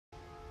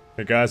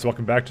Hey guys,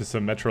 welcome back to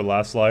some Metro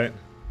Last Light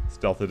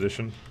Stealth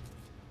Edition.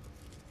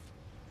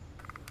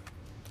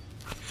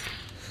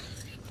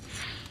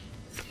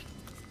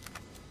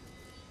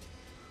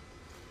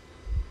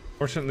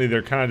 Fortunately,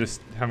 they're kind of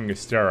just having a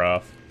stare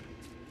off.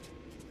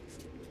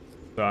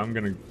 So I'm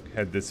gonna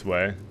head this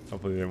way.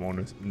 Hopefully they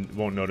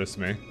won't notice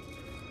me.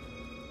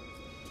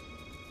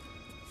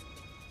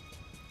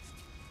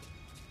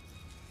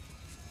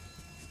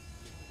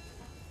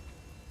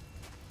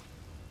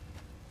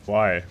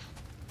 Why?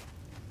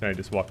 Can I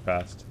just walk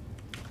past?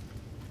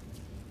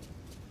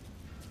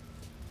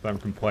 I'm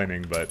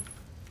complaining, but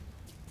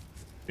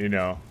you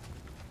know,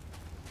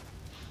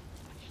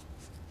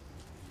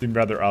 seemed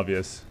rather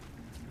obvious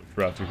which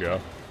route to go.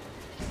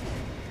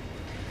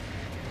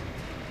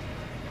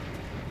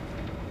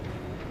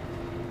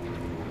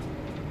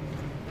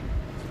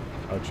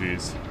 Oh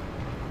jeez.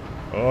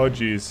 Oh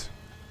jeez.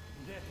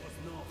 That was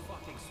no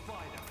fucking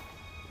spider.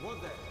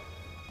 What the?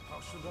 How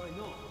should I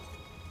know?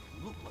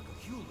 Looked like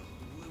a human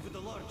with a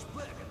large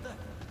bag at that.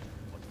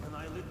 But when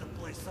I lit the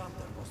place up,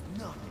 there was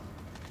nothing.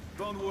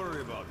 Don't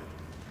worry about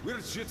it.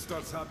 Weird shit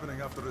starts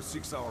happening after a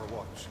 6-hour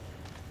watch.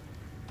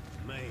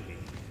 Maybe.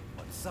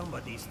 But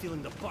somebody is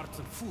stealing the parts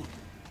and food.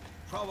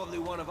 Probably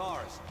one of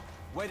ours.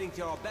 Waiting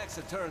till our backs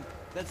are turned,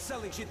 then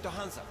selling shit to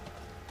Hansa.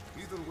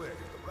 Either way,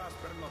 the brass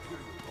better not hear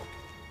you talking.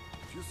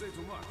 If you say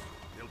too much,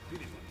 they'll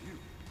pin it on you.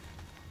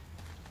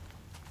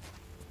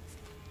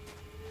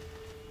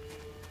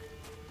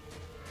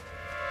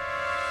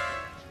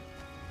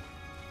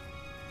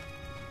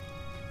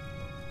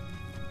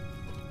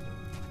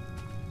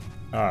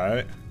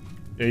 Alright.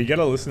 Yeah, you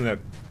gotta listen to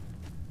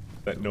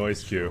that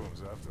noise cue.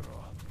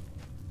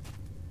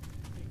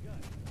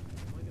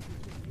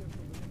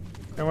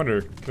 I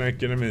wonder, can I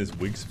get him in his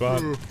weak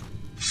spot?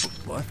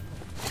 What?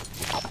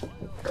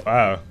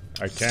 Wow,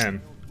 I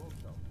can.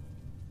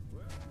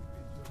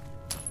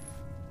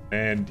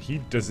 And he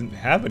doesn't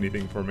have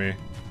anything for me.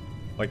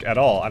 Like, at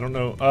all. I don't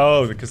know.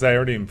 Oh, because I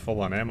already am full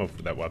on ammo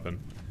for that weapon.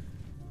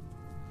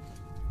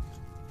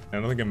 I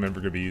don't think I'm ever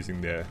going to be using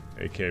the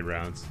AK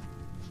rounds.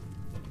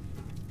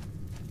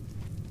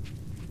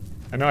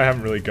 I know I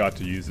haven't really got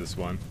to use this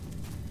one.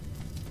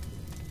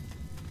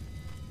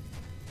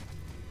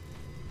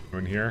 Go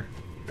in here?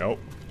 Nope.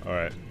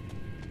 Alright.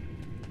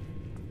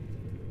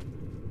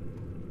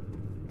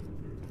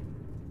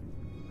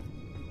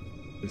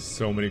 There's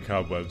so many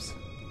cobwebs.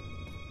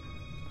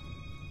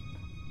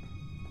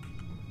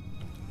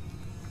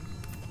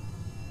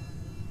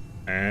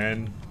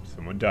 And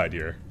someone died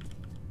here.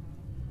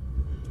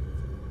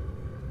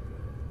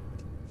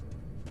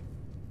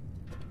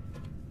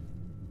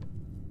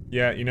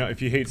 Yeah, you know,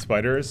 if you hate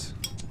spiders,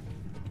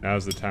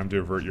 now's the time to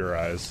avert your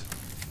eyes.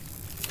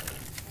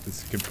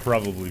 This could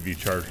probably be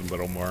charged a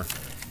little more.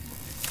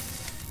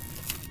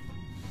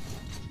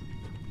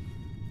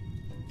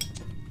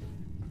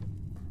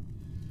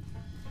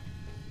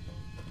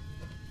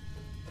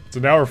 So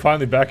now we're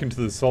finally back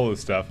into the solo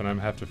stuff, and I'm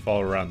gonna have to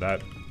follow around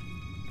that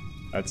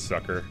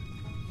sucker.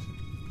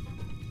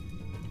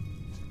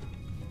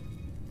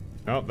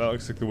 Oh, that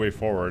looks like the way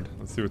forward.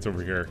 Let's see what's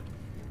over here.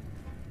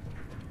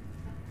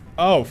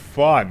 Oh,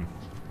 fun.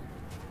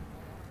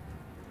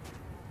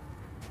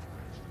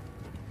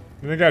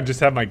 I think I'd just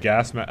have my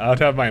I'd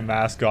have my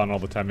mask on all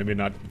the time. Maybe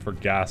not for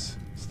gas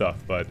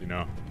stuff, but you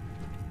know.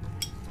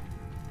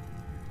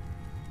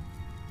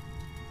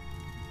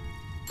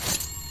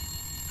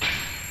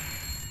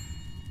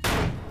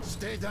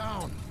 Stay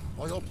down,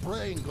 or your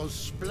brain goes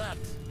splat.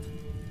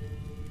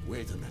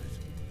 Wait a minute.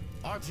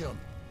 Artyom,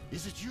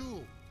 is it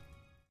you?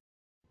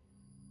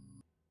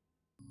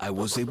 I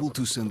was able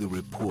to send a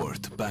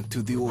report back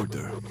to the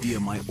Order via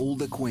my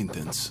old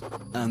acquaintance,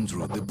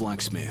 Andrew the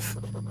blacksmith.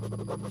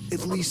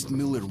 At least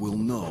Miller will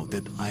know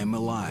that I am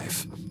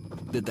alive,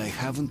 that I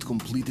haven't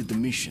completed the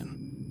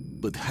mission,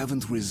 but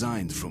haven't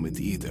resigned from it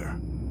either.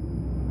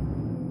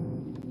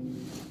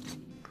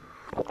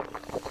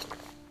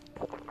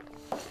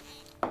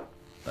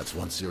 That's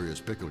one serious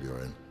pickle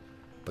you're in.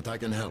 But I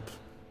can help.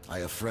 I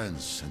have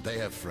friends, and they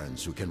have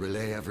friends who can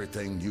relay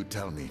everything you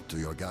tell me to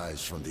your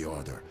guys from the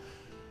Order.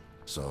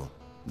 So,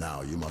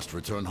 now you must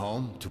return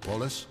home to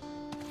Polis?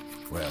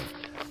 Well,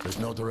 there's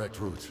no direct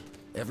route.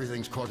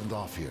 Everything's cordoned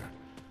off here.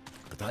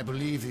 But I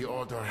believe the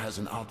Order has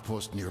an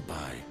outpost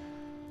nearby.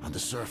 On the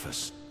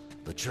surface,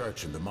 the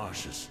church in the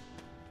marshes.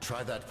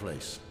 Try that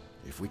place.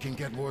 If we can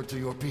get word to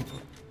your people,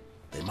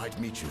 they might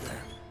meet you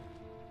there.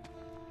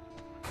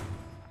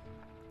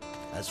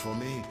 As for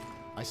me,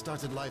 I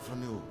started life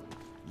anew.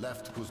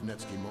 Left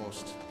Kuznetsky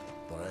Most.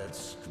 The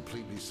Reds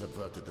completely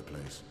subverted the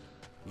place.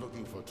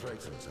 Looking for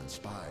traitors and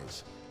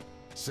spies.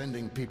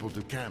 Sending people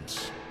to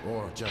camps,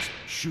 or just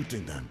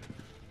shooting them.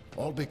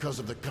 All because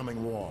of the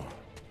coming war.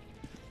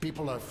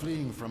 People are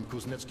fleeing from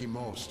Kuznetsky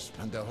Most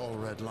and their whole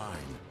Red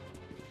Line.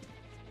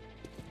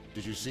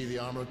 Did you see the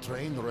armored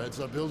train the Reds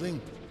are building?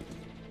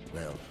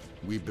 Well,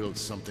 we built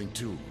something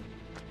too,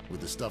 with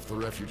the stuff the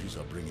refugees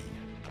are bringing.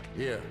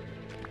 Here,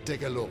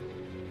 take a look.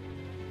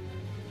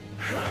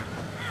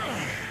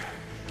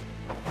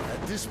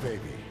 At this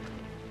baby,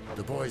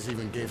 the boys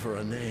even gave her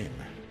a name.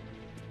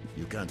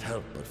 you can't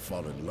help but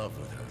fall in love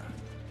with her.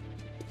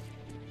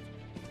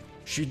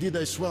 She did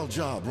a swell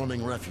job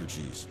running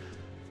refugees,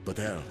 but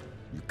hell,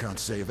 you can't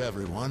save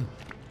everyone.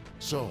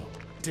 So,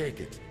 take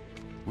it.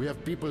 We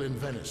have people in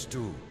Venice,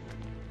 too.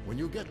 When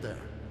you get there,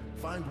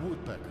 find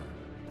Woodpecker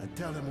and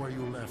tell him where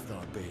you left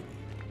our baby.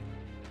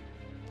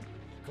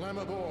 Climb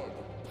aboard.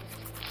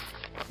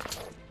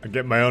 I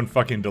get my own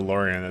fucking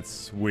DeLorean. That's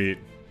sweet.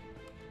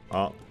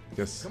 Well, I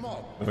guess Come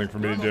on, nothing for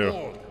me to climb do.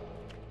 aboard.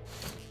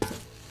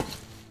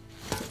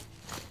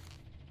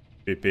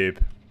 Beep beep.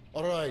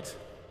 All right,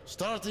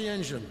 start the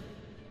engine.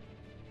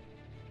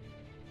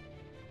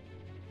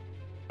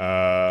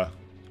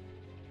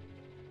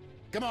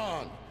 Come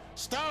on,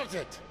 start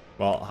it.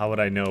 Well, how would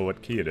I know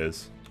what key it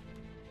is?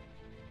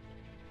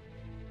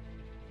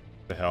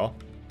 The hell?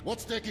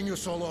 What's taking you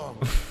so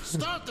long?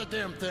 Start the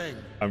damn thing.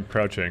 I'm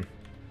crouching.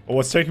 Well,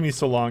 what's taking me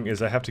so long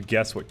is I have to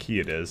guess what key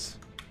it is.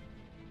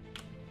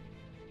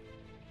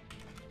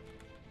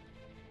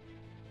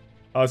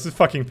 Oh, this is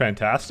fucking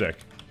fantastic.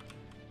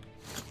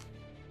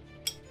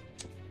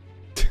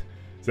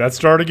 Is that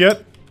starting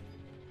yet?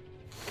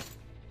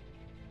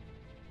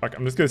 Fuck,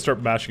 I'm just gonna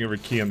start mashing every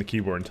key on the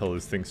keyboard until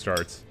this thing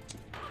starts.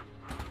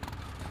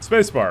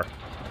 Spacebar.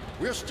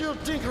 We're still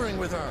tinkering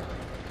with her,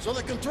 so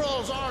the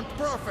controls aren't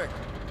perfect.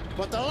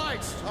 But the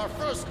lights are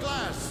first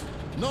class.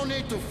 No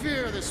need to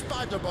fear the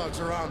spider bugs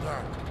around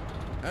her.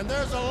 And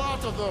there's a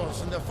lot of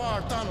those in the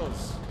far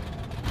tunnels.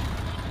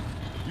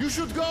 You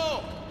should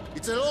go.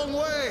 It's a long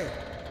way,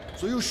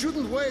 so you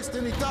shouldn't waste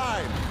any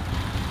time.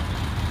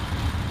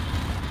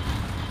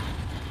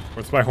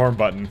 What's my horn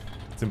button?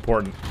 It's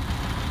important.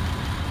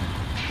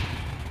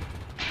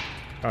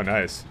 Oh,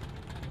 nice.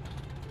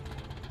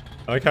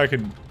 I like how I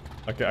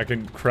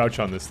can crouch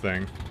on this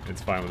thing.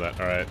 It's fine with that.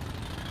 All right.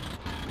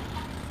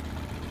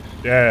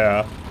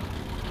 Yeah.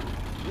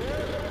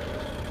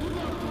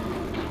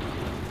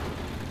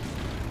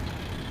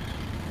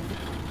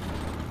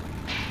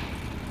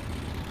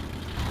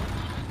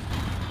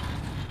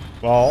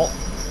 Well,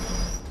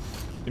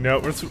 you know,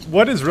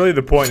 what is really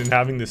the point in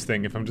having this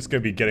thing if I'm just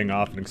gonna be getting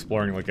off and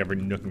exploring like every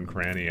nook and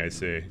cranny I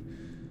see?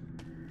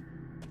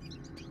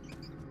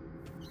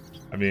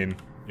 I mean,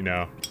 you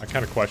know, I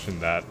kind of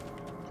questioned that.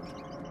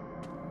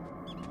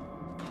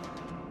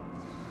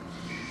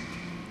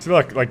 See,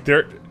 look, like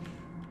there.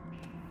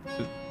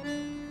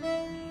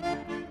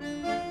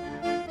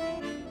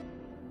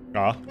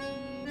 Ah.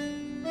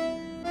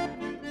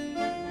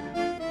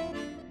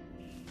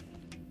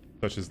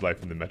 Such is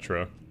life in the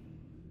metro.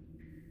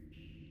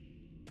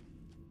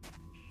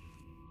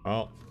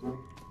 Oh.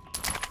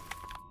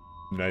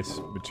 Nice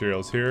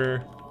materials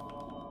here.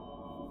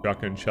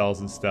 Shotgun shells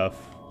and stuff.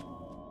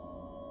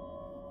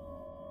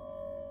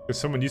 Because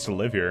someone used to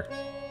live here.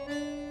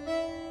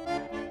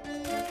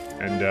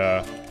 And,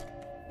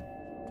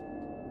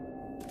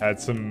 had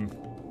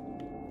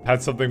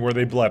something where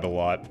they bled a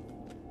lot.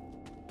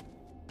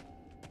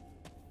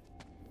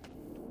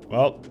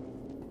 Well,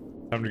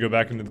 time to go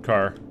back into the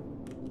car.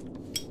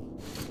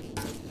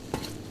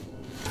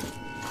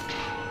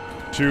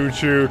 Choo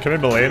choo. Can I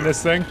melee in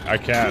this thing? I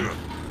can.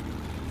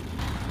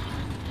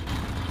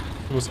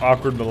 The most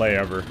awkward melee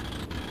ever.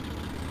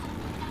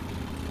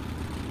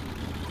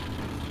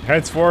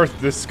 Henceforth,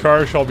 this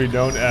car shall be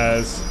known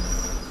as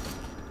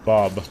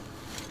Bob.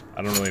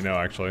 I don't really know,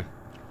 actually.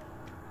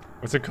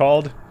 What's it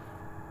called?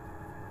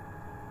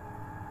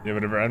 Yeah,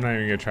 whatever. I'm not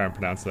even gonna try and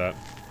pronounce that.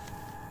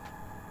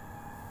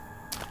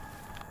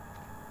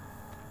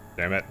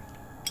 Damn it.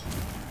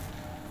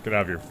 Get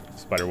out of your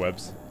spider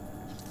webs.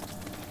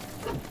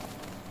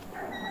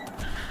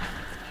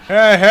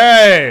 Hey,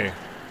 hey!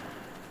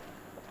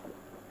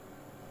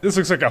 This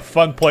looks like a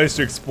fun place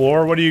to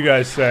explore. What do you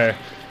guys say?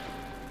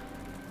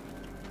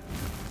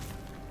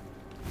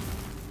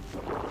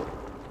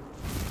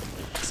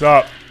 What's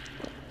up?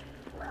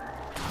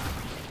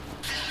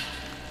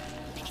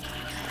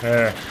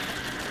 Hey.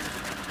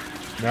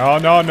 No,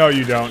 no, no,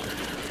 you don't.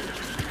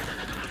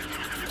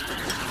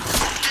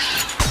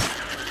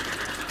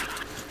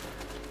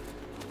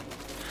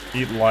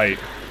 Eat light.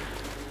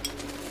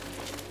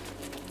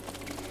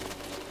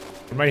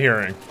 What am I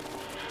hearing?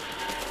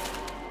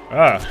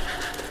 Ah.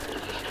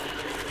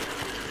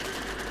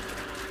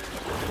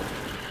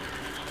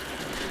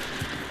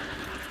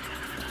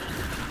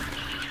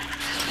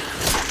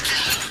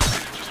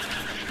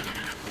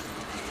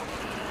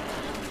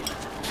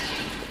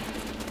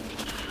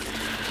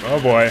 Oh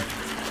boy.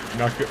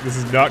 Not good. This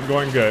is not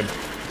going good.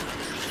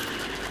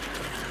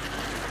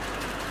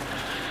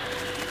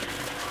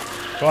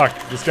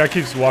 Fuck, this guy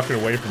keeps walking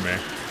away from me.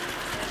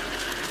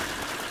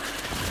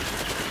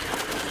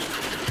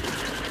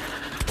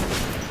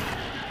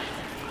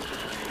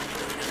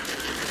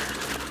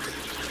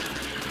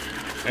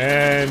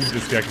 And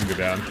this guy can go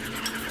down.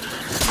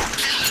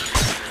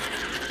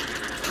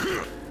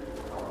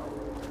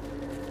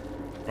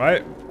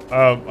 Right?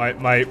 Oh,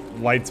 my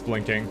light's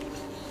blinking.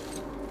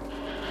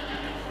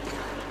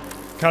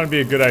 Kind of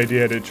be a good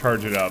idea to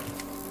charge it up.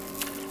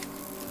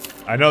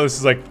 I know this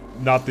is like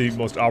not the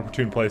most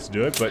opportune place to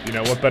do it, but you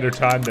know what better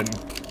time than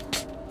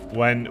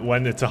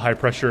when it's a high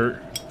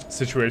pressure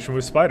situation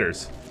with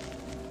spiders.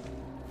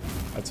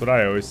 That's what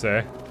I always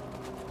say.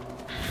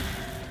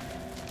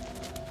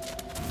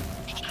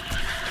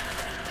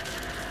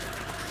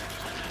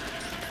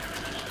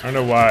 I don't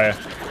know why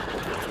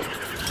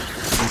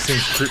these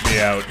things creep me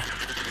out.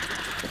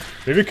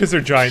 Maybe because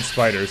they're giant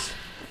spiders.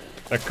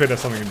 That could have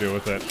something to do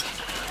with it.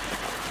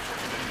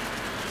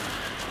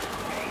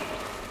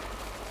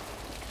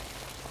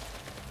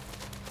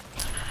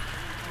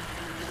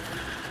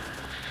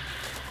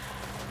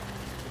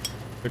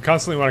 They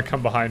constantly want to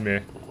come behind me.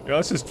 Yeah,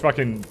 let's just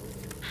fucking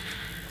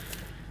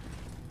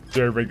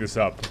jerry-rig this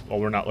up while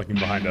we're not looking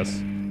behind us.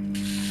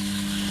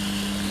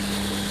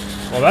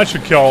 Well, that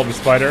should kill all the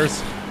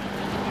spiders.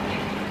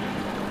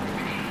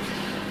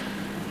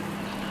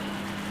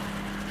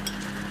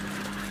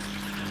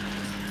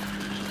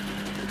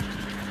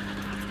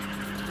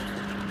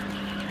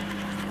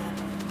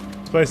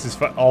 This place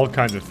is all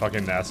kinds of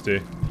fucking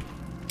nasty.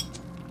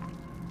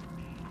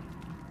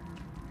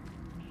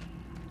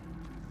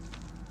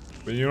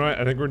 But you know what?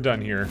 I think we're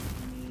done here.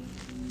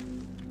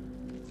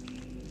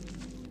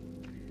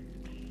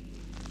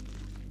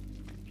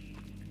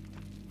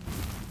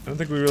 I don't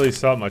think we really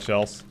saw much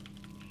else.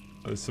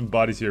 There's some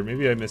bodies here.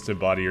 Maybe I missed a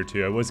body or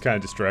two. I was kind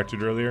of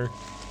distracted earlier.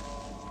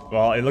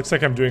 Well, it looks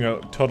like I'm doing a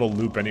total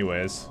loop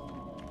anyways.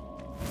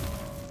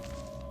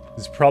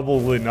 This is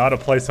probably not a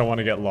place I want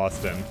to get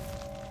lost in.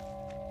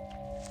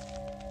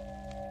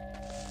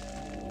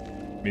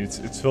 I mean,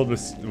 it's filled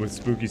with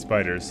spooky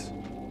spiders.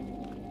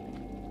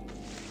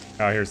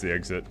 Oh, here's the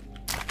exit.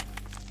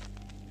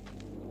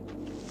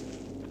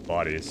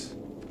 Bodies.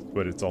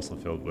 But it's also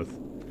filled with.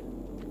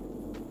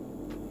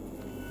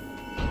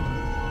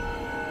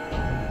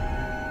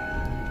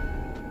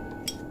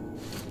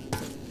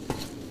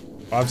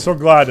 I'm so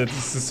glad that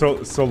this is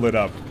so lit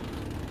up.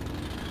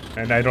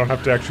 And I don't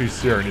have to actually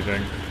steer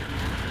anything.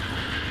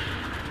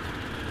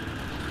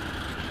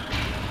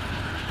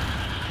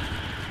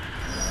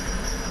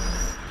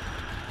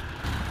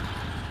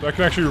 So I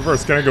can actually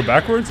reverse. Can I go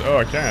backwards? Oh,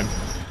 I can.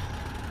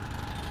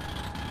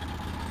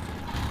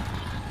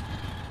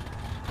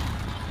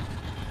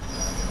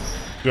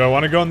 Do I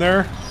want to go in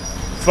there?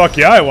 Fuck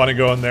yeah, I want to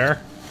go in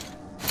there.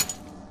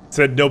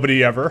 Said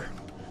nobody ever.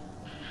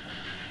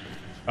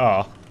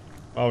 Oh.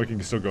 Oh, we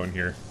can still go in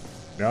here.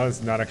 No,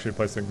 it's not actually a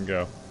place I can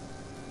go.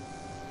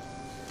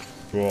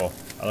 Cool.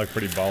 I look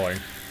pretty balling.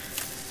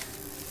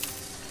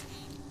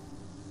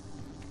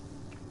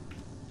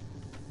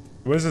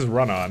 What does this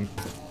run on?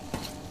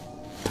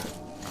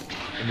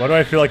 And why do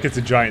I feel like it's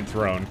a giant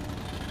throne?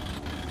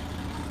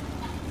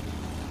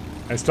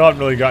 I still haven't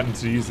really gotten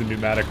to use the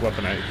pneumatic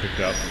weapon I picked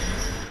up.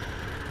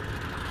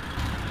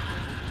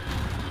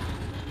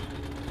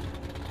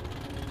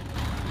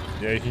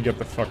 Yeah, you can get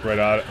the fuck right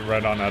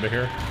on out of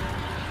here.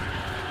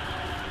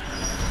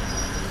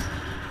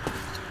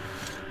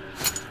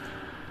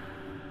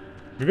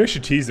 Maybe I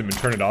should tease them and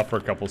turn it off for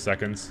a couple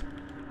seconds,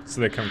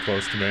 so they come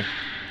close to me.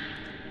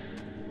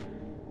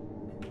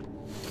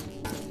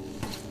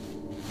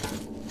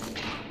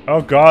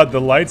 Oh god,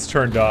 the lights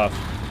turned off.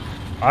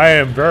 I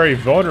am very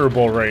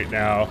vulnerable right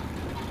now.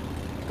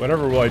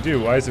 Whatever will I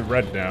do? Why is it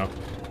red now?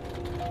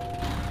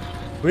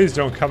 Please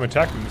don't come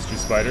attack me, Mr.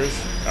 Spiders.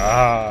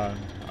 Ah,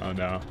 oh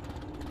no.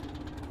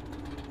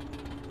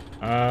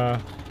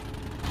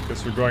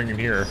 Guess we're going in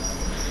here.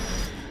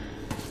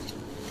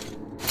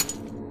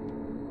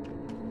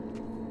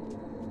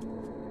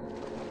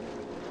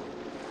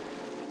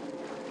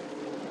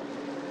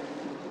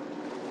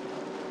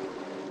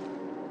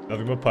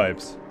 Nothing but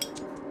pipes.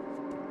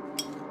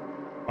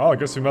 Oh, I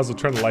guess we might as well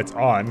turn the lights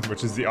on,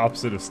 which is the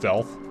opposite of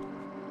stealth.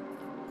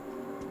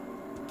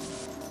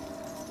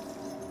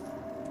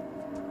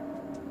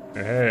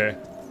 Hey.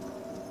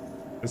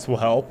 This will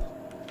help.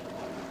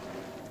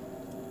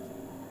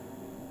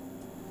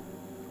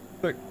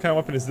 What kind of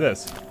weapon is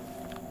this?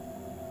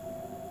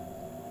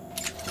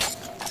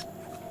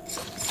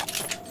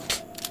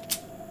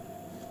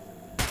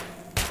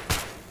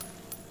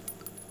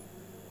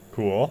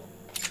 Cool.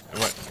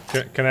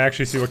 What, can I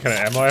actually see what kind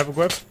of ammo I have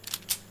equipped?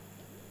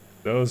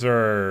 Those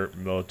are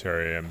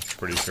military, I'm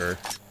pretty sure.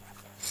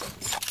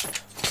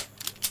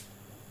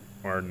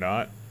 Or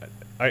not.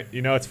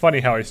 You know, it's funny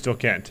how I still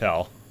can't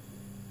tell.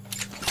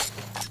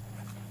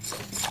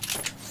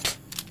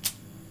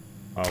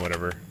 Oh,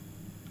 whatever.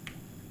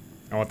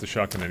 I want the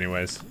shotgun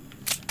anyways.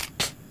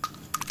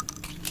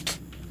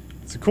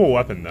 It's a cool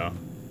weapon, though.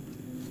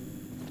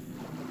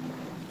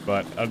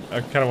 But I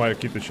kind of want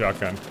to keep the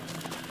shotgun.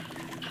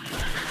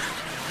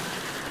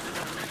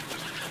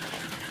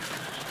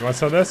 You want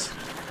some of this?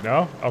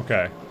 No?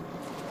 Okay.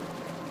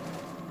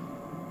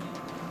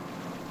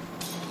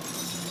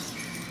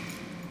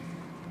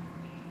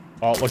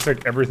 Well, it looks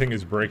like everything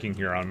is breaking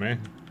here on me.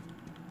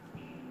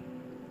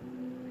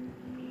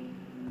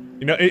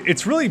 You know,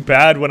 it's really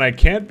bad when I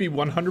can't be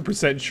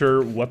 100%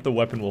 sure what the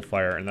weapon will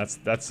fire, and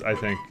that's I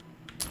think,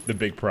 the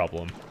big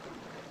problem.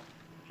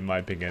 In my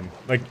opinion.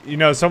 Like, you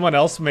know, someone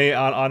else may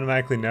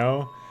automatically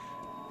know.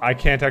 I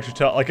can't actually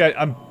tell. Like,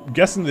 I'm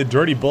guessing the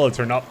dirty bullets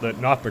are not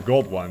the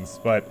gold ones,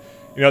 but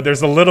You know,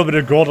 there's a little bit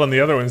of gold on the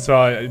other one,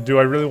 so do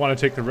I really want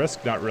to take the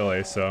risk? Not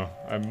really, so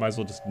I might as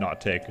well just not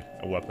take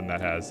a weapon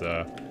that has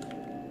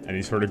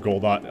any sort of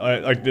gold on.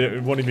 Like,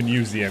 it won't even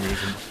use the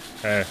ammunition.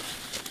 Hey.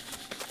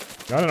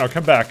 No,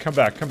 come back, come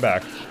back, come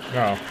back.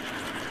 No.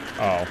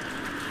 Oh.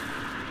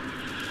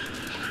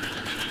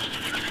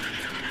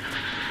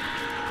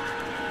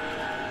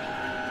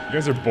 You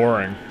guys are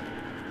boring.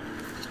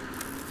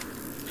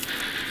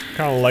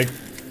 Kind of like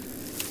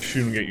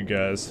shooting at you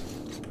guys.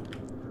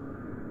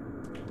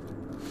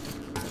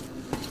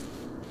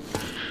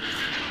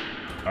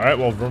 Alright,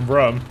 well, vroom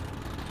vroom.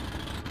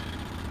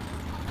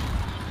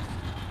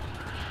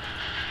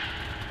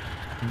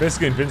 I'm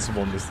basically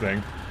invincible in this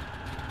thing.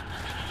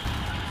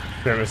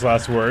 Famous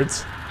last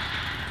words.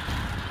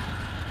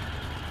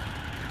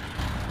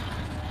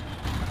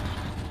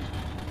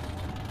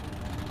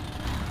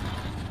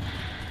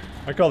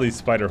 I like all these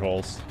spider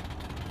holes.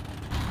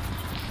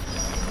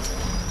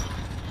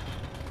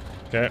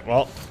 Okay,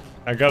 well,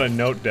 I got a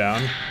note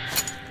down.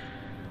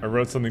 I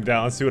wrote something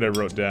down. Let's see what I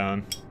wrote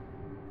down.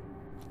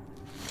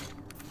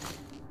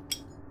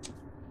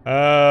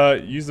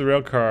 Use the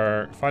rail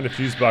car. Find a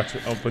fuse box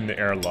to open the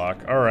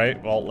airlock.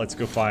 Alright, well, let's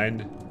go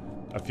find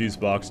a fuse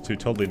box to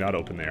totally not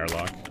open the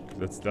airlock.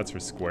 That's for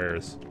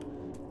squares.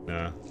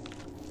 Nah.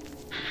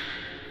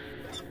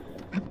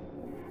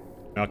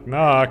 Knock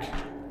knock.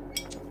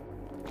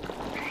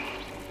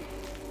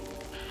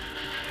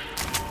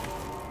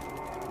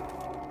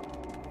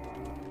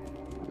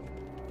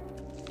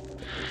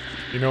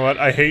 You know what?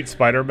 I hate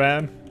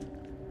Spider-Man.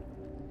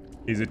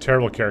 He's a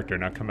terrible character.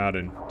 Now come out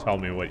and tell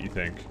me what you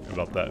think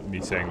about that,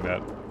 me saying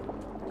that.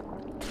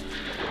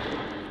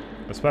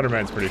 But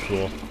Spider-Man's pretty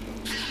cool.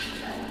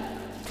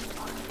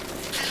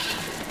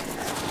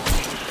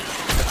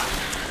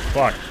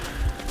 Fuck.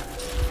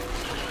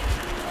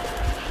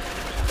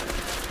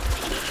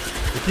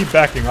 They keep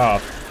backing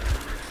off.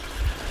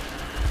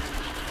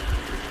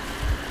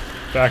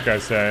 Back, I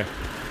say.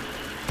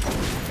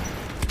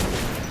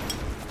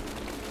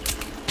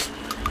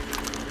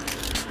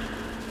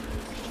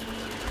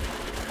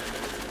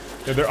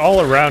 Yeah, they're all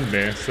around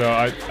me, so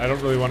I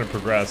don't really want to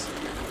progress.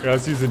 Yeah,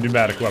 let's use a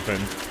pneumatic weapon.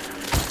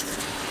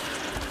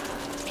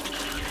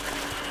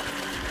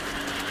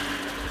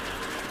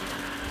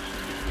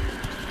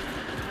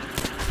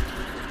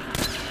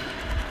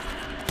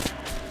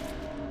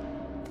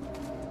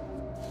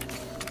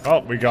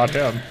 Oh, we got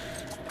him.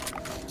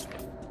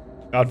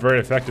 Not very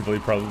effectively,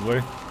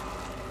 probably.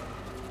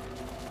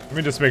 Let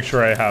me just make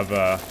sure I have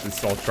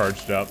this all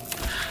charged up.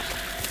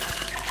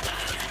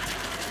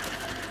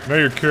 I know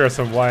you're curious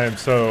on why I'm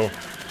so...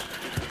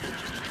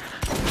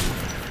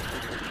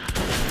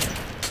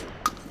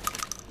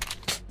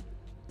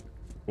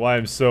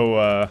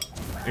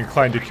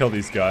 inclined to kill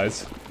these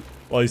guys.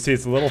 Well, you see,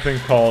 it's a little thing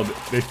called...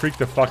 They freak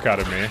the fuck out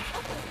of me.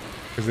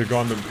 Because they go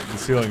on the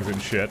ceilings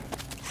and shit.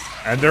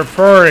 And they're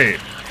furry!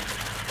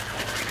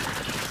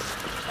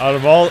 Out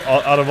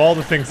of all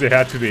the things they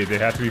had to be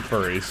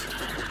furries.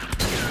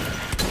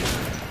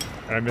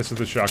 And I missed with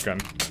the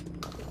shotgun.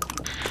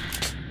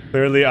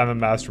 Clearly, I'm a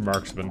master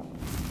marksman.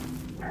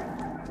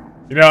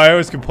 You know, I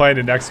always complain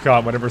in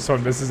XCOM whenever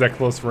someone misses at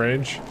close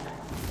range.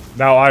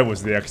 Now I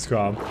was the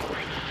XCOM.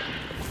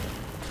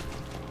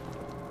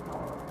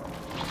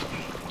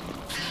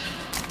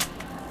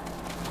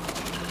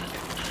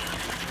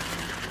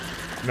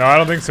 No, I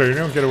don't think so. You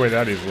don't get away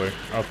that easily.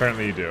 Oh,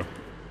 apparently you do.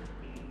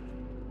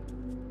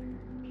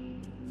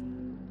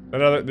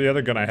 The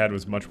other gun I had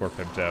was much more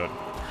pimped out.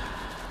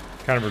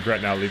 Kind of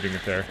regret now leaving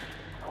it there.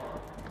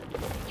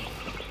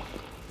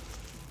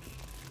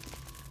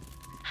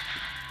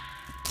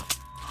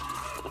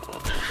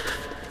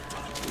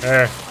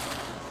 There.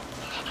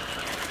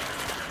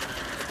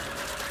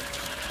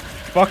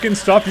 Fucking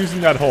stop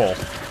using that hole.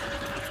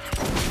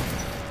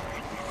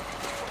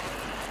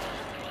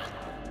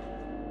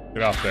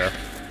 Get off there.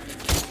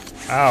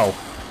 Ow.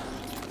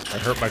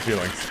 That hurt my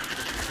feelings.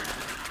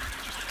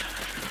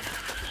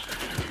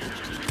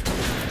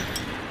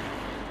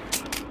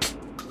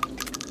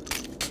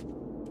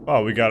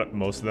 Oh, we got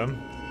most of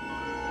them.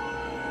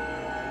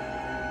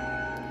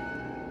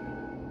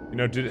 You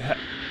know,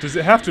 does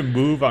it have to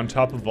move on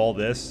top of all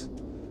this?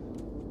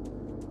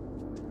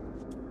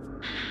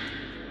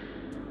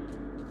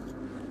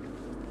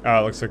 Oh,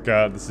 it looks like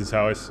this is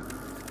how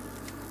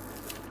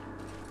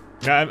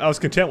Yeah, I was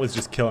content with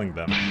just killing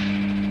them.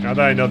 Now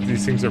that I know that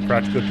these things are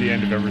practically at the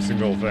end of every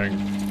single thing.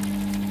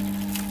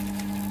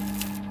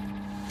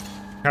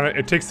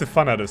 It takes the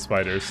fun out of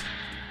spiders.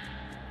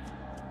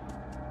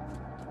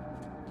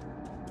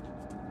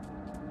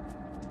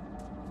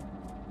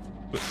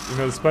 But, you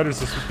know, the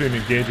spiders are supposed to be an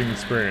engaging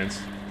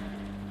experience.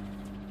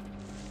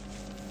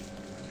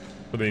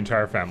 For the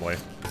entire family.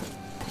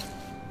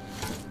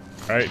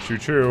 Alright,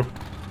 choo-choo.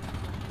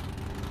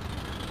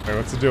 Wait,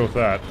 what's the deal with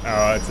that?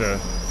 Oh, it's a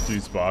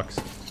fuse box.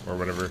 Or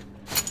whatever.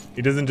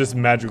 It doesn't just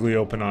magically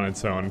open on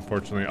its own,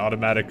 unfortunately.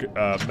 Automatic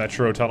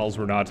metro tunnels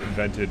were not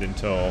invented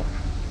until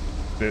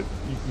the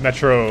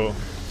Metro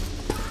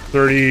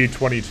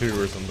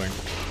 3022 or something.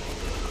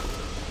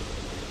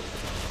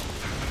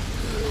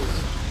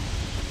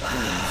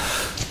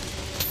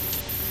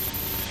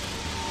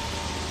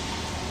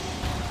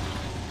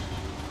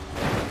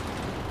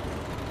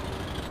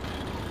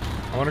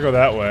 want to go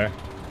that way.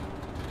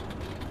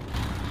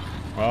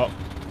 Well,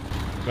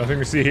 nothing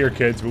to see here,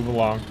 kids. Move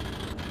along.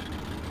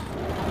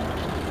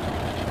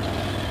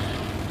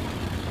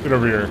 Get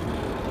over here.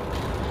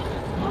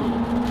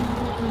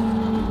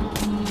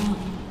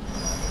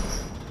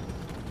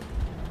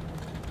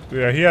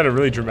 Yeah, he had a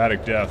really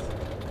dramatic death.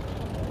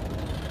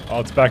 Oh,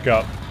 let's back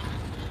up.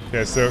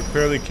 Okay, so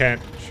clearly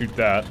can't shoot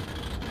that.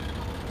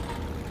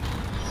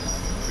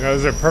 You know,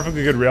 there's a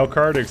perfectly good rail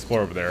car to explore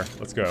over there.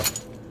 Let's go.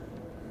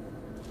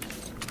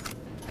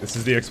 This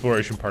is the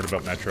exploration part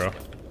about Metro.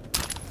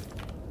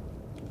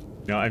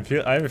 You know, I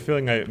have a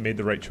feeling I made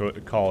the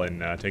right call in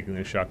taking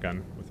the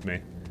shotgun with me.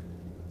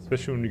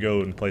 Especially when we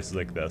go in places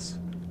like this.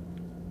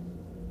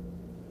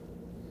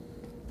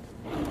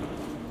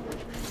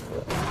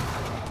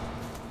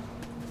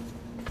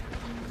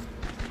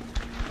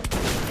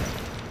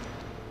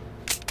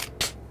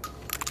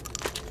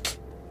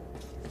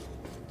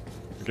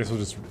 I guess we'll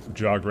just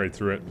jog right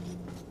through it.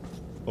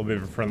 A little bit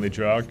of a friendly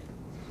jog.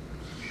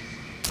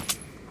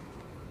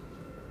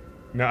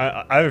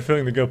 Now, I have a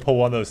feeling to go pull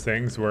one of those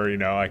things where, you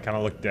know, I kind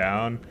of look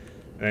down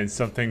and then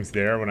something's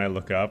there when I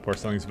look up or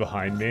something's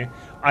behind me.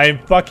 I am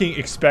fucking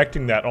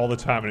expecting that all the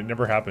time and it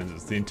never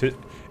happens.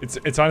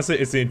 It's honestly,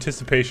 it's the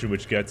anticipation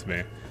which gets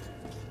me.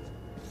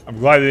 I'm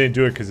glad they didn't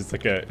do it because it's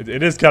like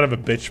it is kind of a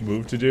bitch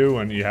move to do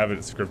when you have it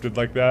scripted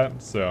like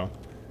that, so.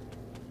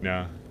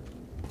 Yeah.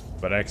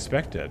 But I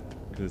expect it.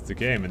 Because it's a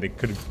game, and they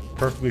could have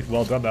perfectly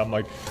well done that. I'm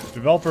like,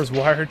 developers,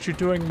 why aren't you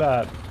doing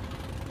that?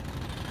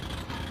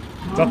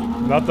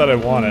 Not that I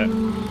want it.